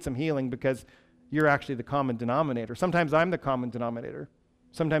 you need some healing because you're actually the common denominator. Sometimes I'm the common denominator.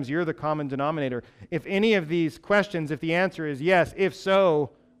 Sometimes you're the common denominator. If any of these questions, if the answer is yes, if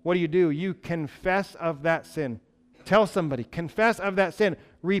so, what do? You confess of that sin. Tell somebody, confess of that sin.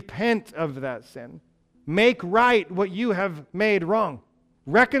 Repent of that sin. Make right what you have made wrong.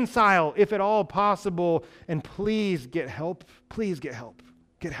 Reconcile, if at all possible, and please get help. Please get help.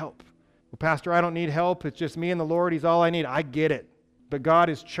 Get help. Well, Pastor, I don't need help. It's just me and the Lord. He's all I need. I get it. But God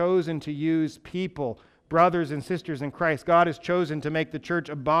has chosen to use people, brothers and sisters in Christ. God has chosen to make the church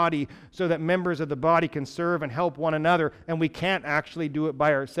a body so that members of the body can serve and help one another, and we can't actually do it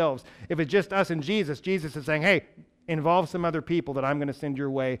by ourselves. If it's just us and Jesus, Jesus is saying, hey, involve some other people that I'm going to send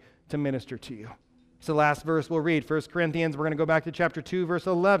your way to minister to you. So last verse we'll read, 1 Corinthians. We're going to go back to chapter 2, verse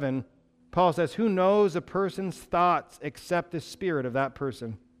 11. Paul says, who knows a person's thoughts except the spirit of that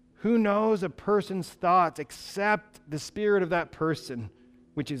person? Who knows a person's thoughts except the spirit of that person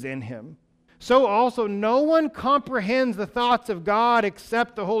which is in him? So also no one comprehends the thoughts of God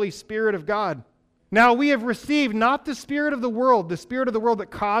except the Holy Spirit of God. Now we have received not the spirit of the world that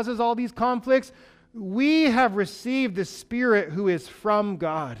causes all these conflicts. We have received the Spirit who is from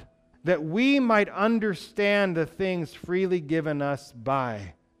God, that we might understand the things freely given us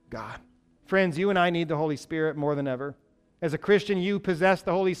by God. Friends, you and I need the Holy Spirit more than ever. As a Christian, you possess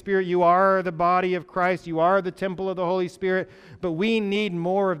the Holy Spirit. You are the body of Christ. You are the temple of the Holy Spirit. But we need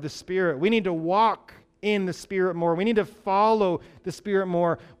more of the Spirit. We need to walk in the Spirit more. We need to follow the Spirit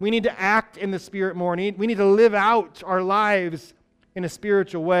more. We need to act in the Spirit more. We need to live out our lives in a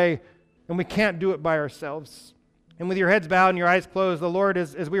spiritual way. And we can't do it by ourselves. And with your heads bowed and your eyes closed, the Lord,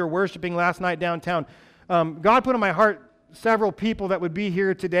 as we were worshiping last night downtown, God put on my heart several people that would be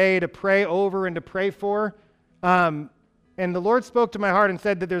here today to pray over and to pray for. And the Lord spoke to my heart and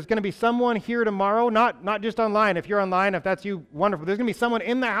said that there's going to be someone here tomorrow, not just online. If you're online, if that's you, wonderful. There's going to be someone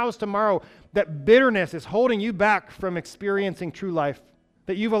in the house tomorrow that bitterness is holding you back from experiencing true life,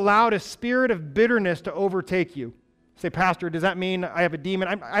 that you've allowed a spirit of bitterness to overtake you. Say, Pastor, does that mean I have a demon?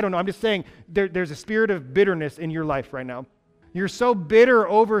 I don't know. I'm just saying there's a spirit of bitterness in your life right now. You're so bitter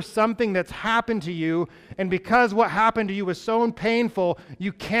over something that's happened to you, and because what happened to you was so painful,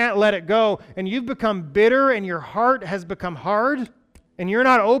 you can't let it go, and you've become bitter, and your heart has become hard, and you're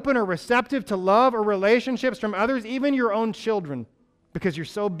not open or receptive to love or relationships from others, even your own children, because you're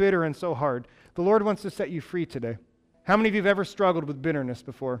so bitter and so hard. The Lord wants to set you free today. How many of you have ever struggled with bitterness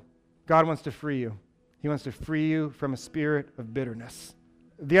before? God wants to free you. He wants to free you from a spirit of bitterness.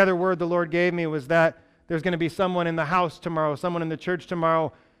 The other word the Lord gave me was that there's going to be someone in the house tomorrow, someone in the church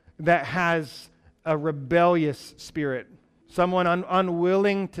tomorrow that has a rebellious spirit, someone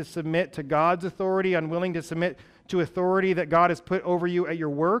unwilling to submit to God's authority, unwilling to submit to authority that God has put over you at your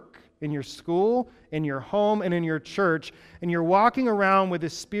work, in your school, in your home, and in your church. And you're walking around with a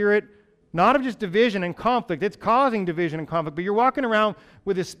spirit not of just division and conflict. It's causing division and conflict, but you're walking around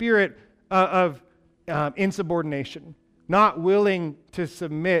with a spirit of insubordination, not willing to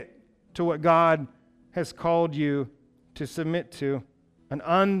submit to what God has called you to submit to, an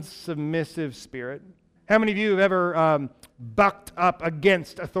unsubmissive spirit. How many of you have ever bucked up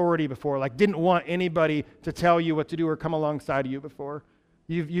against authority before, like didn't want anybody to tell you what to do or come alongside of you before?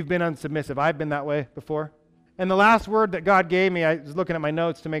 You've been unsubmissive. I've been that way before. And the last word that God gave me, I was looking at my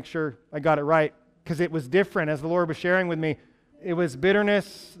notes to make sure I got it right, because it was different as the Lord was sharing with me. It was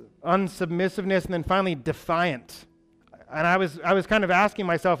bitterness, unsubmissiveness, and then finally defiant. And I was kind of asking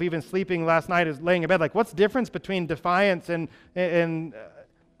myself, even sleeping last night, as laying in bed, like, what's the difference between defiance and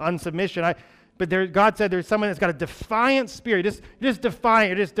unsubmission? But God said there's someone that's got a defiant spirit. You're just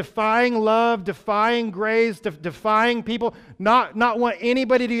defying love, defying grace, defying people, not want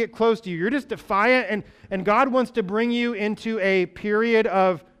anybody to get close to you. You're just defiant, and God wants to bring you into a period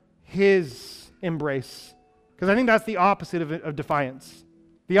of His embrace. Because I think that's the opposite of defiance.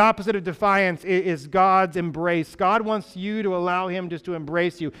 The opposite of defiance is God's embrace. God wants you to allow Him just to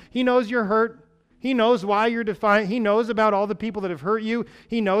embrace you. He knows you're hurt. He knows why you're defiant. He knows about all the people that have hurt you.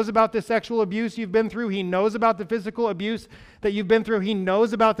 He knows about the sexual abuse you've been through. He knows about the physical abuse that you've been through. He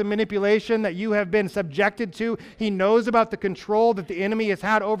knows about the manipulation that you have been subjected to. He knows about the control that the enemy has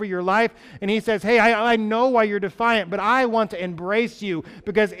had over your life. And He says, hey, I know why you're defiant, but I want to embrace you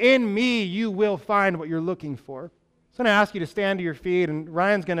because in me you will find what you're looking for. So I'm going to ask you to stand to your feet, and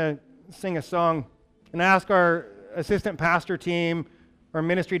Ryan's going to sing a song and ask our assistant pastor team, our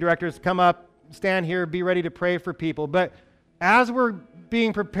ministry directors to come up stand here, be ready to pray for people. But as we're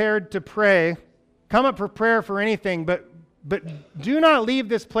being prepared to pray, come up for prayer for anything, but do not leave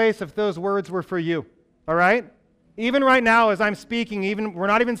this place if those words were for you, all right? Even right now as I'm speaking, we're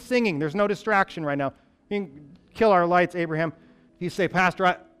not even singing. There's no distraction right now. You can kill our lights, Abraham. You say,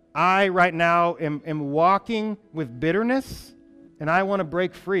 Pastor, I right now am walking with bitterness, and I want to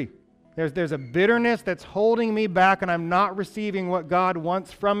break free. There's a bitterness that's holding me back, and I'm not receiving what God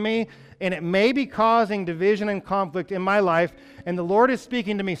wants from me, and it may be causing division and conflict in my life, and the Lord is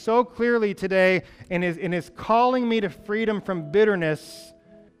speaking to me so clearly today and is calling me to freedom from bitterness,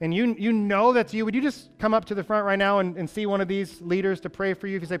 and you know that's you. Would you just come up to the front right now and see one of these leaders to pray for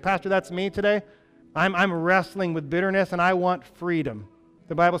you? If you say, Pastor, that's me today. I'm wrestling with bitterness, and I want freedom.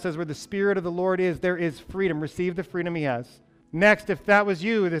 The Bible says where the Spirit of the Lord is, there is freedom. Receive the freedom He has. Next, if that was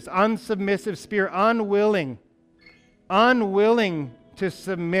you, this unsubmissive spirit, unwilling to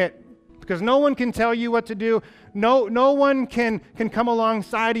submit, because no one can tell you what to do. No one can come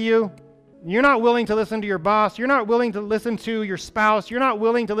alongside of you. You're not willing to listen to your boss. You're not willing to listen to your spouse. You're not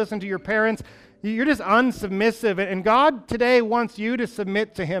willing to listen to your parents. You're just unsubmissive. And God today wants you to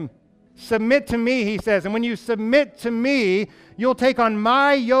submit to Him. Submit to me, He says. And when you submit to me, you'll take on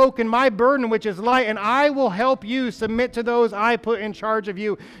my yoke and my burden, which is light, and I will help you submit to those I put in charge of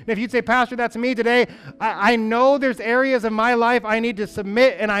you. And if you'd say, Pastor, that's me today, I know there's areas of my life I need to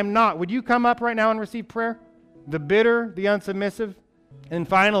submit, and I'm not. Would you come up right now and receive prayer? The bitter, the unsubmissive. And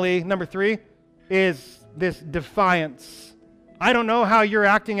finally, number 3 is this defiance. I don't know how you're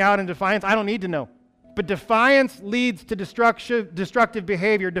acting out in defiance. I don't need to know. But defiance leads to destructive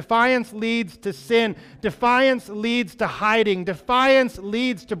behavior. Defiance leads to sin. Defiance leads to hiding. Defiance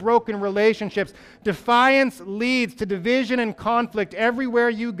leads to broken relationships. Defiance leads to division and conflict everywhere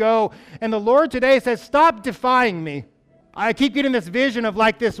you go. And the Lord today says, stop defying me. I keep getting this vision of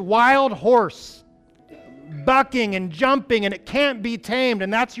like this wild horse bucking and jumping, and it can't be tamed,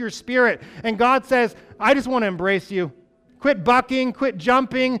 and that's your spirit. And God says, I just want to embrace you. Quit bucking, quit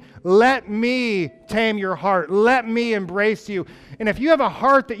jumping. Let me tame your heart. Let me embrace you. And if you have a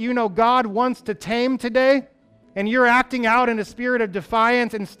heart that you know God wants to tame today, and you're acting out in a spirit of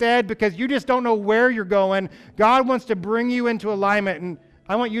defiance instead because you just don't know where you're going, God wants to bring you into alignment. And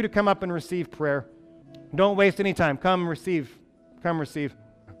I want you to come up and receive prayer. Don't waste any time. Come receive. Come receive.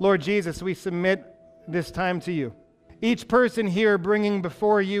 Lord Jesus, we submit this time to you. Each person here bringing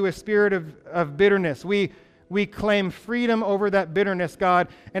before you a spirit of bitterness. We claim freedom over that bitterness, God,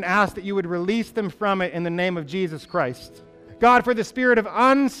 and ask that you would release them from it in the name of Jesus Christ. God, for the spirit of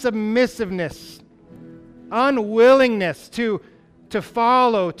unsubmissiveness, unwillingness to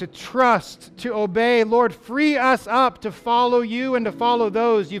follow, to trust, to obey, Lord, free us up to follow you and to follow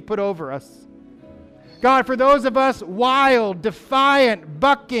those you've put over us. God, for those of us wild, defiant,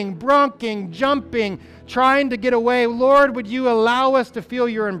 bucking, bronking, jumping, trying to get away, Lord, would you allow us to feel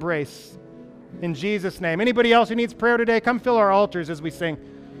your embrace? In Jesus' name. Anybody else who needs prayer today, come fill our altars as we sing.